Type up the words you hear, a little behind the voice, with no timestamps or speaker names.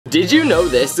Did you know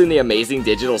this in the Amazing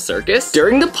Digital Circus?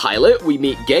 During the pilot, we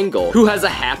meet Gangle, who has a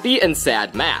happy and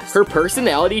sad mask. Her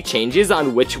personality changes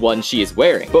on which one she is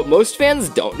wearing, but most fans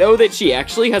don't know that she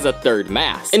actually has a third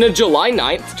mask. In a July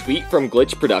 9th tweet from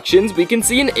Glitch Productions, we can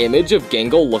see an image of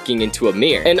Gangle looking into a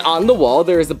mirror, and on the wall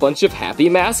there is a bunch of happy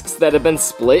masks that have been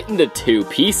split into two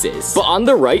pieces. But on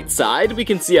the right side, we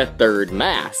can see a third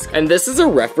mask, and this is a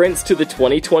reference to the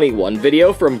 2021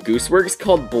 video from Gooseworks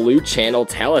called Blue Channel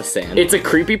Talisman. It's a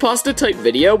creepypasta type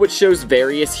video which shows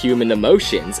various human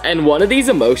emotions, and one of these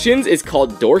emotions is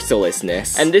called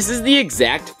dorsalessness, and this is the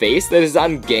exact face that is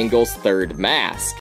on Gangle's third mask.